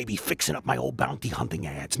me maybe fixing up my old bounty hunting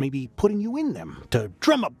ads, maybe putting you in them to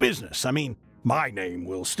drum up business? I mean, my name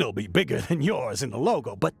will still be bigger than yours in the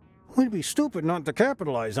logo, but we'd be stupid not to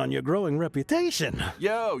capitalize on your growing reputation.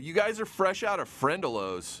 Yo, you guys are fresh out of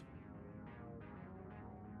Friendalos.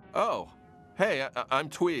 Oh, hey, I'm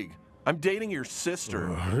Tweeg. I'm dating your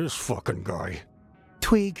sister. This fucking guy.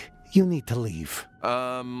 Tweeg, you need to leave.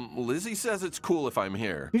 Lizzie says it's cool if I'm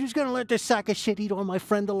here. You're just gonna let this sack of shit eat all my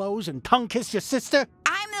friendalos and tongue kiss your sister?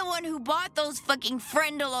 I'm the one who bought those fucking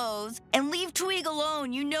friendalos. And leave Tweeg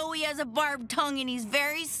alone. You know he has a barbed tongue and he's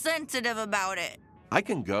very sensitive about it. I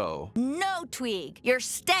can go. No, Tweeg. You're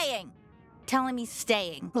staying. Tell him he's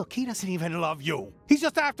staying. Look, he doesn't even love you. He's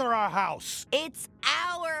just after our house. It's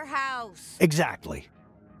our house. Exactly.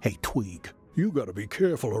 Hey, Tweeg, you gotta be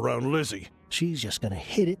careful around Lizzie. She's just gonna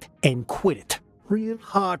hit it and quit it. Real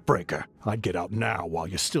heartbreaker. I'd get out now while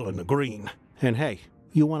you're still in the green. And hey,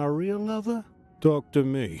 you want a real lover? Talk to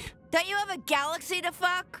me. Don't you have a galaxy to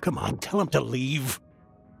fuck? Come on, tell him to leave.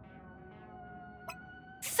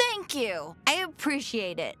 Thank you. I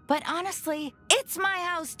appreciate it. But honestly, it's my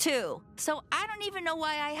house too. So I don't even know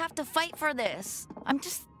why I have to fight for this. I'm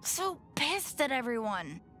just so pissed at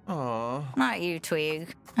everyone. Aww. Not you, Tweeg.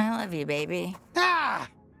 I love you, baby. Ah!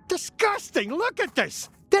 Disgusting! Look at this!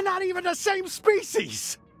 They're not even the same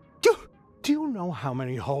species! Do you know how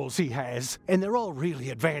many holes he has? And they're all really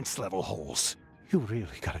advanced level holes. You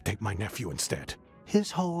really gotta take my nephew instead.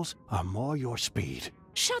 His holes are more your speed.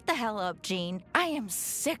 Shut the hell up, Gene. I am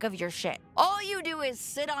sick of your shit. All you do is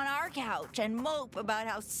sit on our couch and mope about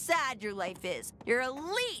how sad your life is. You're a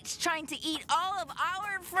leech trying to eat all of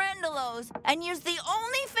our friendalos and use the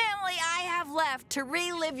only family I have left to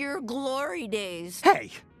relive your glory days.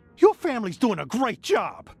 Hey! Your family's doing a great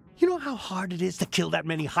job. You know how hard it is to kill that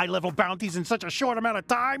many high-level bounties in such a short amount of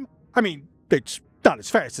time? I mean, it's not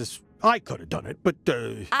as fast as I could have done it, but,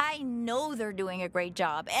 I know they're doing a great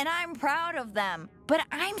job, and I'm proud of them. But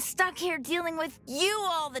I'm stuck here dealing with you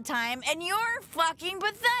all the time, and you're fucking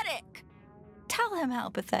pathetic. Tell him how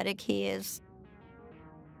pathetic he is.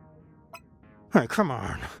 Hey, come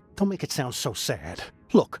on. Don't make it sound so sad.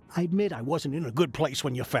 Look, I admit I wasn't in a good place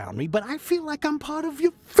when you found me, but I feel like I'm part of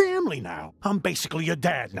your family now. I'm basically your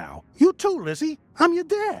dad now. You too, Lizzie. I'm your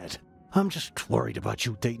dad. I'm just worried about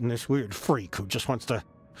you dating this weird freak who just wants to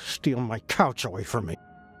steal my couch away from me.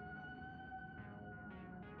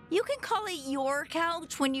 You can call it your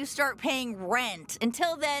couch when you start paying rent.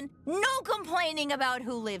 Until then, no complaining about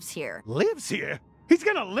who lives here. Lives here? He's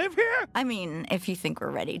gonna live here? I mean, if you think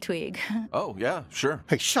we're ready, Tweeg. Oh, yeah, sure.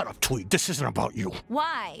 Hey, shut up, Tweeg. This isn't about you.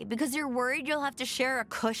 Why? Because you're worried you'll have to share a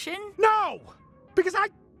cushion? No! Because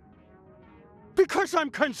I'm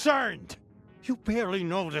concerned. You barely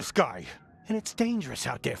know this guy, and it's dangerous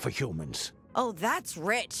out there for humans. Oh, that's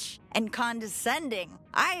rich and condescending.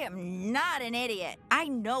 I am not an idiot. I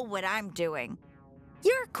know what I'm doing.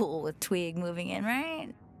 You're cool with Tweeg moving in, right?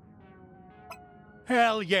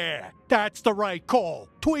 Hell yeah, that's the right call.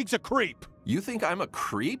 Tweeg's a creep. You think I'm a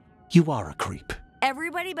creep? You are a creep.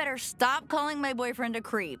 Everybody better stop calling my boyfriend a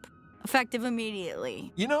creep. Effective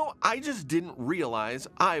immediately. You know, I just didn't realize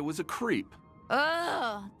I was a creep.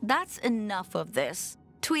 Ugh, that's enough of this.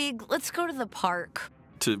 Tweeg, let's go to the park.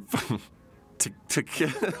 To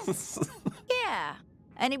kiss? Yeah.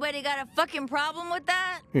 Anybody got a fucking problem with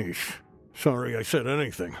that? Eesh. Sorry I said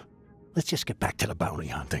anything. Let's just get back to the bounty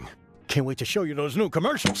hunting. Can't wait to show you those new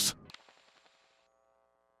commercials.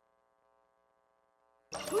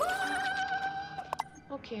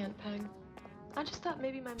 Okay, Aunt Peg. I just thought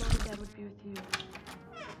maybe my mom and dad would be with you.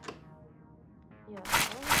 Yeah.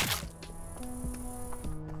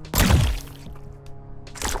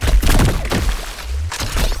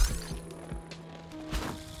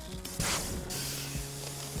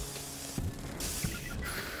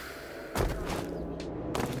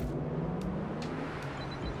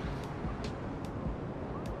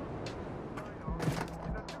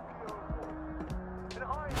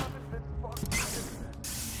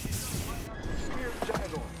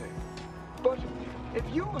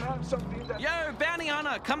 Yo, Bounty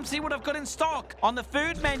Hunter, come see what I've got in stock on the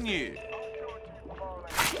food menu.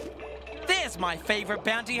 There's my favorite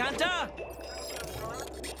Bounty Hunter.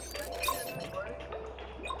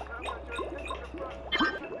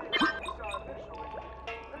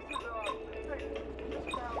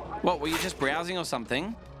 What, were you just browsing or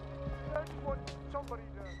something?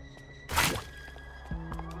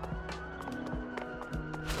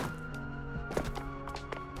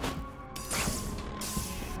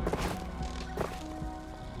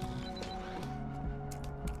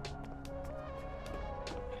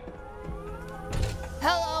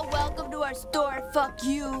 Hello, welcome to our store. Fuck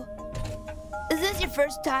you. Is this your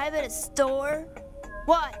first time at a store?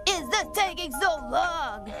 Why is this taking so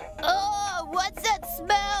long? Oh, what's that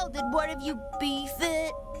smell? Did one of you beef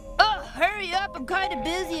it? Oh, hurry up. I'm kind of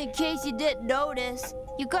busy in case you didn't notice.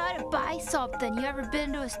 You gotta buy something. You ever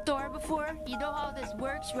been to a store before? You know how this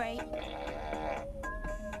works, right?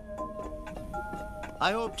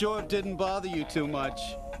 I hope Jorv didn't bother you too much.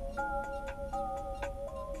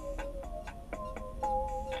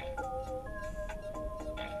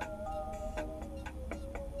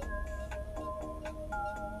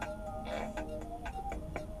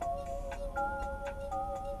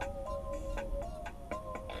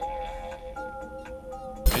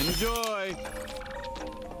 Enjoy!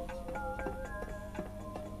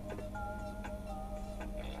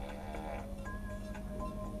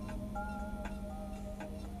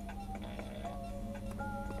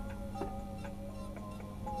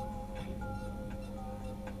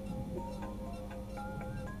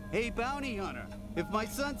 Hey, Bounty Hunter, if my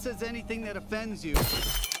son says anything that offends you,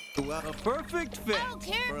 well, a perfect fit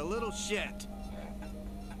for a little shit.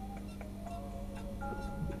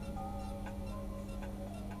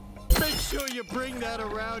 Make sure you bring that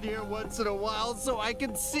around here once in a while so I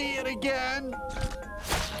can see it again.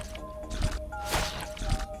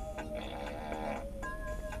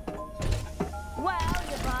 Wow,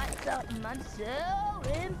 you bought something. I'm so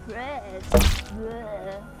impressed.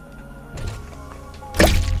 Ugh.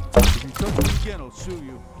 If you come to me again, I'll sue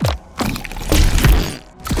you.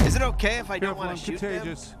 Is it okay if I don't want to shoot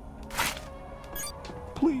contagious. them?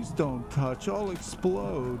 Please don't touch. I'll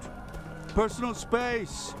explode. Personal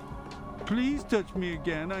space. Please touch me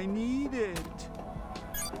again. I need it.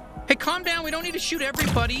 Hey, calm down. We don't need to shoot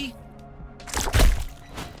everybody.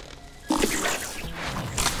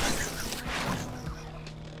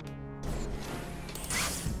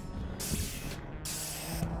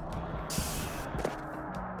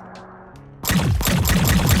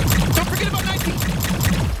 Don't forget about 19.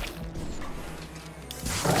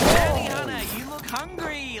 Bounty Hunter, you look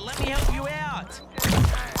hungry. Let me help you out.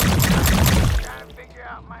 Gotta figure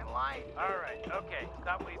out my life. All right, okay.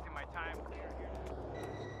 Stop wasting my time.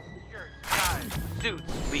 Here, guys,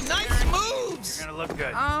 suits. Nice moves. You're gonna look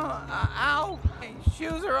good. Ow! My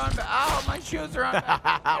shoes are on. Ow! My shoes are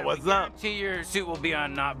on. What's up? Your suit will be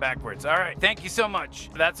on, not backwards. All right, thank you so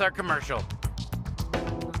much. That's our commercial.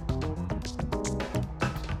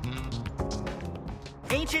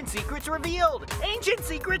 Ancient secrets revealed! Ancient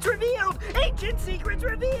secrets revealed! Ancient secrets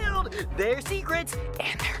revealed! They're secrets,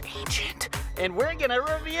 and they're ancient. And we're gonna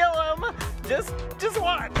reveal them! Just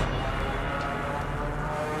watch!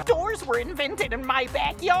 Doors were invented in my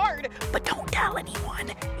backyard, but don't tell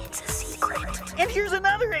anyone. It's a secret. And here's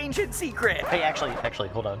another ancient secret. Hey, actually,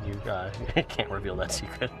 hold on. You can't reveal that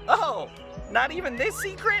secret. Oh, not even this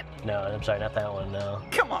secret? No, I'm sorry, not that one, no.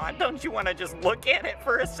 Come on, don't you want to just look at it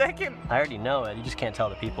for a second? I already know it. You just can't tell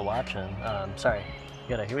the people watching. Sorry.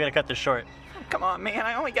 We gotta cut this short. Come on, man.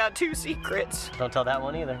 I only got 2 secrets. Don't tell that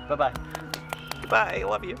one either. Bye-bye. Bye.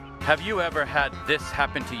 Love you. Have you ever had this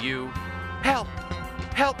happen to you? Help!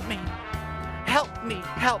 Help me! Help me!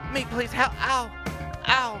 Help me, please! Help! Ow!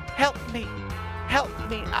 Ow! Help me! Help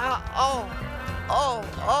me! Ow! Oh! Oh!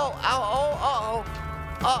 Oh! Ow! Oh!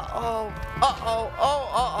 Uh-oh! Uh-oh! Uh-oh!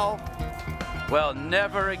 Oh! Uh-oh! Well,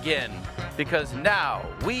 never again, because now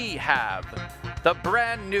we have the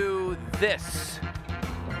brand new this.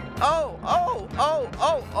 Oh! Oh! Oh!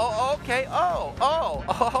 Oh! Oh! Okay! Oh! Oh!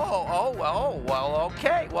 Oh! Oh! Well,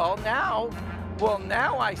 okay. Well, now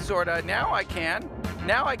I can.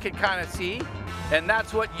 Now I can kind of see, and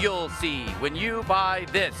that's what you'll see when you buy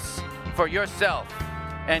this for yourself.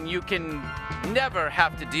 And you can never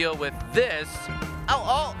have to deal with this.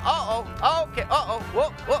 Okay,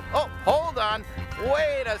 whoa, hold on.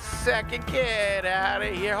 Wait a second, get out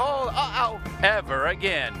of here. Ever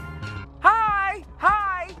again. Hi,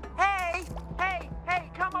 hey,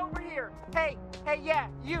 come over here. Hey, yeah,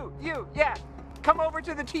 you, yeah. Come over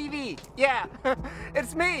to the TV. Yeah,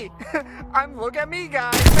 it's me. Look at me,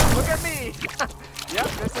 guys. Look at me. Yep,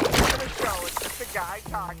 this is the show. It's just a guy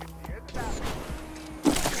talking. Here's the bathroom.